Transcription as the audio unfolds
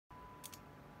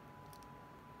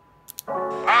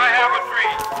I have a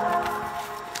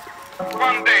dream.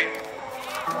 One day,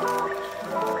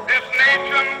 this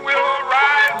nation will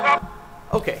rise up.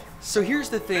 Okay, so here's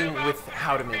the thing with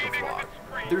how to make a vlog.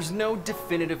 There's no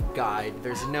definitive guide,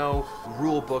 there's no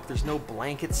rule book, there's no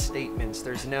blanket statements,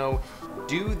 there's no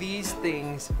do these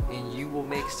things and you will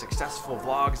make successful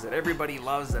vlogs that everybody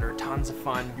loves that are tons of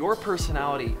fun. Your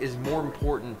personality is more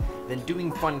important than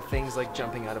doing fun things like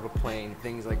jumping out of a plane,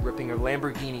 things like ripping a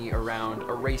Lamborghini around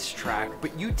a racetrack.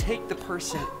 But you take the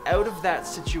person out of that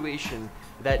situation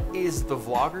that is the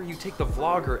vlogger, you take the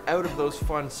vlogger out of those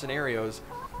fun scenarios,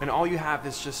 and all you have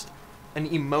is just an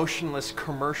emotionless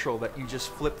commercial that you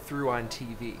just flip through on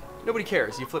TV. Nobody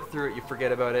cares. You flip through it, you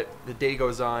forget about it, the day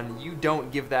goes on, you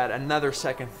don't give that another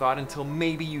second thought until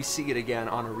maybe you see it again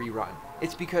on a rerun.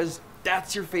 It's because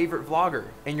that's your favorite vlogger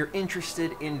and you're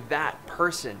interested in that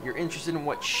person. You're interested in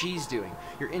what she's doing.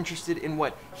 You're interested in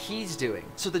what he's doing.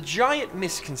 So the giant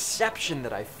misconception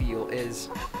that I feel is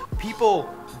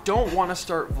people don't want to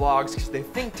start vlogs because they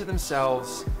think to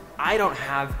themselves, I don't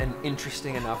have an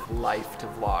interesting enough life to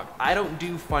vlog. I don't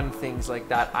do fun things like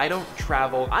that. I don't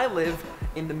travel. I live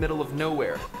in the middle of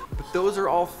nowhere. But those are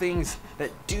all things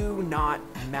that do not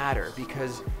matter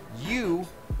because you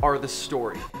are the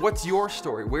story. What's your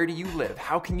story? Where do you live?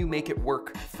 How can you make it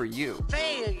work for you?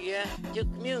 Failure to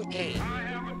communicate.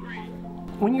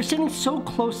 When you're sitting so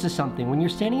close to something, when you're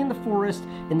standing in the forest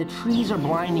and the trees are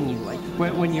blinding you, like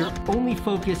when your only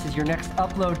focus is your next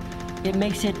upload, it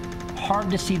makes it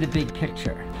hard to see the big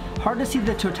picture. Hard to see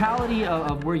the totality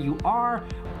of where you are,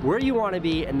 where you want to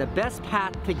be, and the best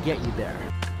path to get you there.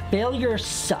 Failure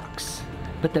sucks,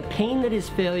 but the pain that is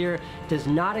failure does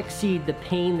not exceed the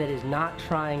pain that is not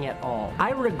trying at all.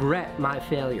 I regret my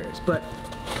failures, but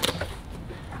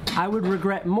I would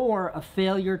regret more a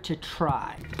failure to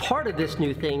try. Part of this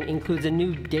new thing includes a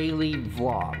new daily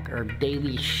vlog or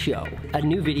daily show, a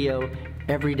new video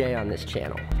every day on this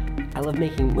channel. I love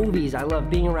making movies, I love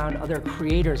being around other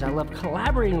creators, I love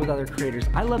collaborating with other creators,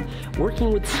 I love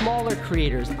working with smaller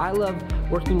creators, I love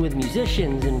working with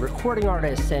musicians and recording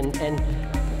artists and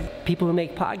people who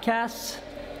make podcasts.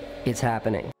 It's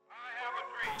happening.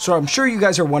 So I'm sure you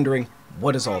guys are wondering,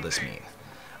 what does all this mean?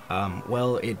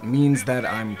 Well, it means that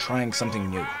I'm trying something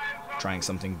new, trying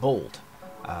something bold.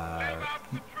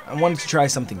 I wanted to try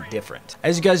something different.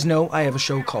 As you guys know, I have a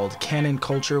show called Canon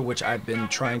Culture, which I've been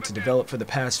trying to develop for the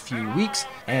past few weeks,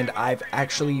 and I've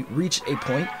actually reached a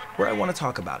point where I want to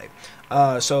talk about it.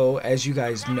 So as you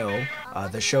guys know,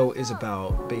 the show is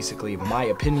about basically my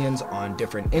opinions on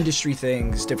different industry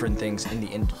things, different things in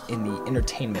the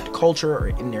entertainment culture or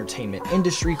entertainment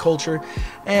industry culture,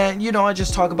 and you know, I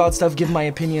just talk about stuff, give my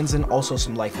opinions, and also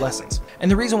some life lessons.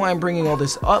 And the reason why I'm bringing all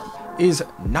this up is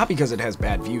not because it has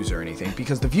bad views or anything,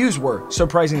 because the views were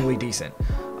surprisingly decent.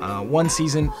 One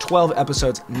season, 12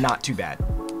 episodes, not too bad.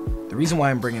 The reason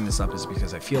why I'm bringing this up is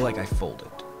because I feel like I folded.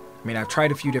 I mean, I've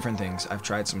tried a few different things. I've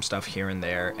tried some stuff here and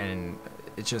there, and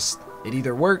it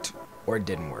either worked or it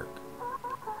didn't work.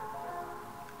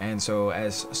 And so,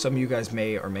 as some of you guys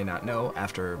may or may not know,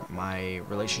 after my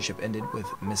relationship ended with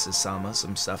Mrs. Sama,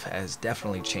 some stuff has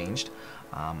definitely changed.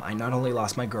 I not only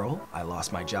lost my girl, I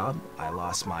lost my job, I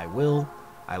lost my will,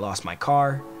 I lost my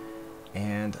car,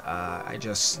 and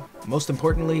most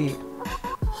importantly,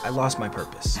 I lost my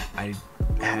purpose. I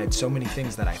had so many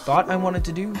things that I thought I wanted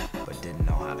to do, but didn't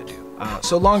know how to do.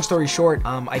 So long story short,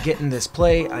 I get in this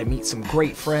play, I meet some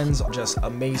great friends, just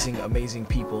amazing, amazing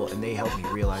people, and they help me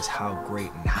realize how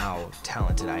great and how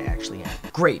talented I actually am.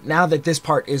 Great, now that this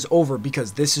part is over,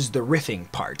 because this is the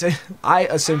riffing part, I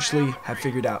essentially have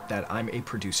figured out that I'm a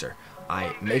producer.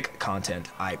 I make content,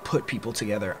 I put people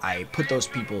together, I put those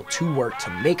people to work to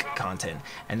make content,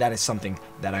 and that is something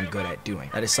that I'm good at doing.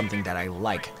 That is something that I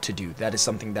like to do. That is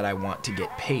something that I want to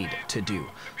get paid to do.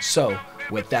 So,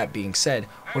 with that being said,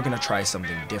 we're gonna try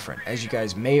something different. As you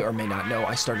guys may or may not know,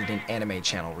 I started an anime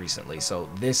channel recently, so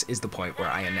this is the point where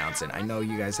I announce it. I know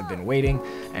you guys have been waiting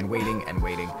and waiting and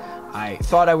waiting. I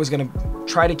thought I was gonna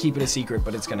try to keep it a secret,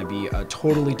 but it's gonna be a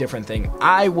totally different thing.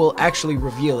 I will actually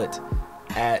reveal it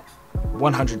at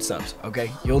 100 subs,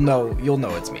 okay? You'll know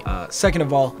it's me. Second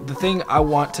of all, the thing I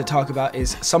want to talk about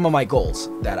is some of my goals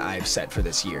that I've set for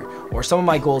this year, or some of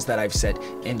my goals that I've set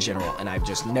in general, and I've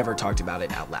just never talked about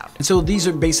it out loud. And so these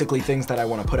are basically things that I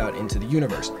want to put out into the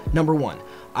universe. Number one,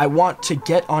 I want to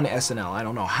get on SNL. I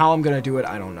don't know how I'm gonna do it.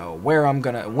 I don't know where I'm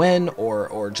gonna, when,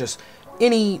 or just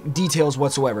any details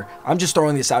whatsoever. I'm just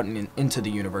throwing this out into the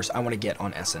universe. I want to get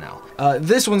on SNL.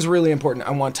 This one's really important.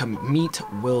 I want to meet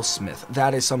Will Smith.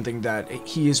 That is something that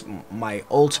he is my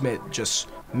ultimate just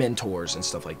mentors and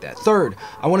stuff like that. Third,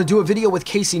 I want to do a video with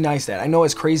Casey Neistat. I know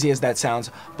as crazy as that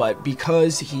sounds, but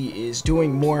because he is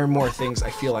doing more and more things, I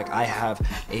feel like I have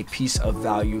a piece of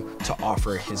value to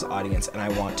offer his audience, and I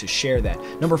want to share that.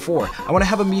 Number 4, I want to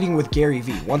have a meeting with Gary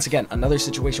Vee. Once again, another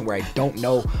situation where I don't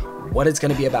know what it's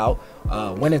going to be about,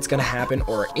 when it's going to happen,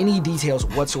 or any details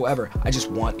whatsoever. I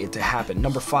just want it to happen.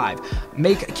 Number 5,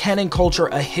 make canon culture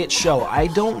a hit show. I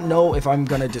don't know if I'm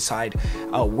going to decide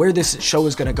where this show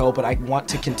is going to go, but I want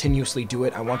to continuously do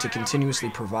it. I want to continuously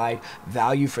provide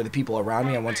value for the people around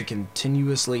me. I want to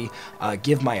continuously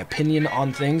give my opinion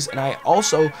on things, and I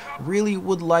also really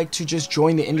would like to just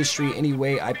join the industry any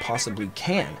way I possibly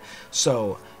can.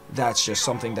 So that's just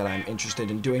something that I'm interested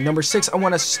in doing. Number 6, I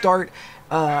want to start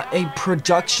a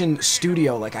production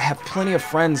studio. Like, I have plenty of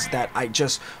friends that I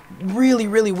just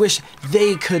really wish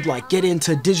they could like get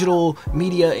into digital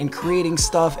media and creating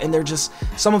stuff, and they're just,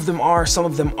 some of them are, some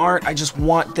of them aren't. I just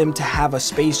want them to have a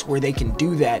space where they can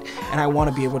do that, and I want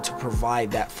to be able to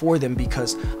provide that for them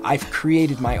because I've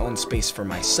created my own space for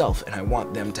myself, and I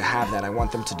want them to have that. I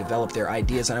want them to develop their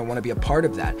ideas, and I want to be a part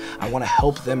of that. I want to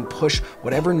help them push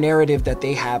whatever narrative that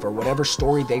they have, or whatever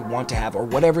story they want to have, or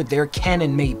whatever their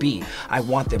canon may be. I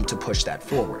want them to push that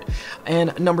forward.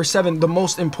 And number 7, the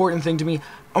most important thing to me,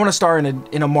 I want to star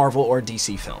in a Marvel or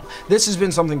DC film. This has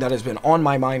been something that has been on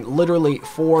my mind literally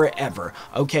forever.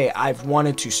 Okay, I've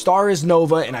wanted to star as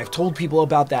Nova, and I've told people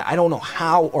about that. I don't know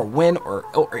how or when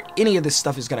or any of this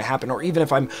stuff is going to happen, or even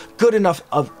if I'm good enough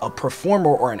of a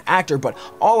performer or an actor, but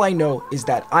all I know is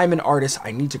that I'm an artist.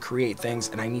 I need to create things,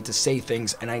 and I need to say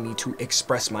things, and I need to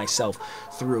express myself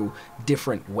through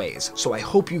different ways. So I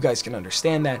hope you guys can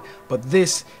understand that, but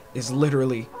this is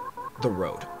literally the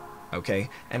road. Okay,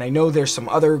 and I know there's some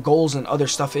other goals and other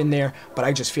stuff in there, but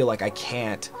I just feel like I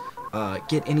can't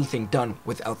get anything done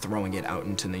without throwing it out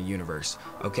into the universe.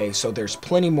 Okay, so there's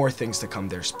plenty more things to come.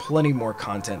 There's plenty more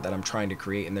content that I'm trying to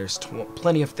create, and there's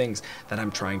plenty of things that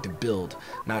I'm trying to build,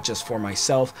 not just for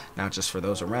myself, not just for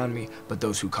those around me, but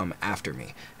those who come after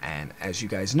me. And as you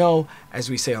guys know, as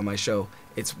we say on my show,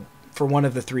 it's for one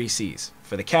of the 3 C's: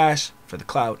 for the cash, for the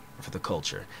clout, or for the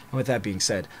culture. And with that being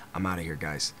said, I'm out of here,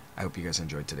 guys. I hope you guys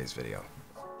enjoyed today's video.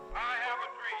 I have a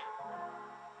dream.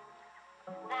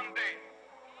 One day,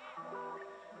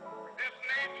 this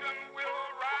nation will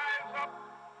rise up,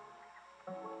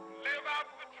 live out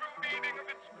the true meaning of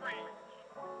its creed.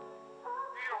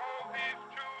 We hold these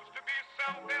truths to be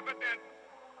self-evident,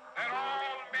 that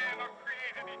all men are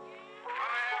created equal.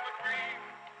 I have a dream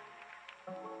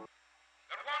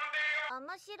that one day...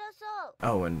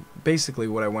 Oh, and basically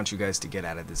what I want you guys to get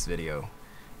out of this video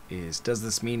is, does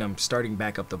this mean I'm starting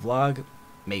back up the vlog?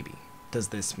 Maybe. Does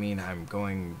this mean I'm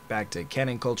going back to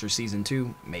Canon Culture Season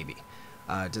 2? Maybe.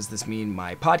 Does this mean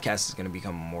my podcast is going to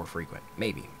become more frequent?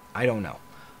 Maybe. I don't know.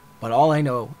 But all I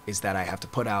know is that I have to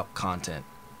put out content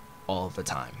all the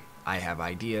time. I have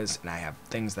ideas and I have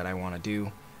things that I want to do,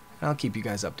 and I'll keep you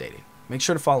guys updated. Make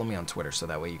sure to follow me on Twitter so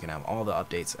that way you can have all the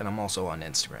updates, and I'm also on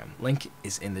Instagram. Link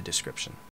is in the description.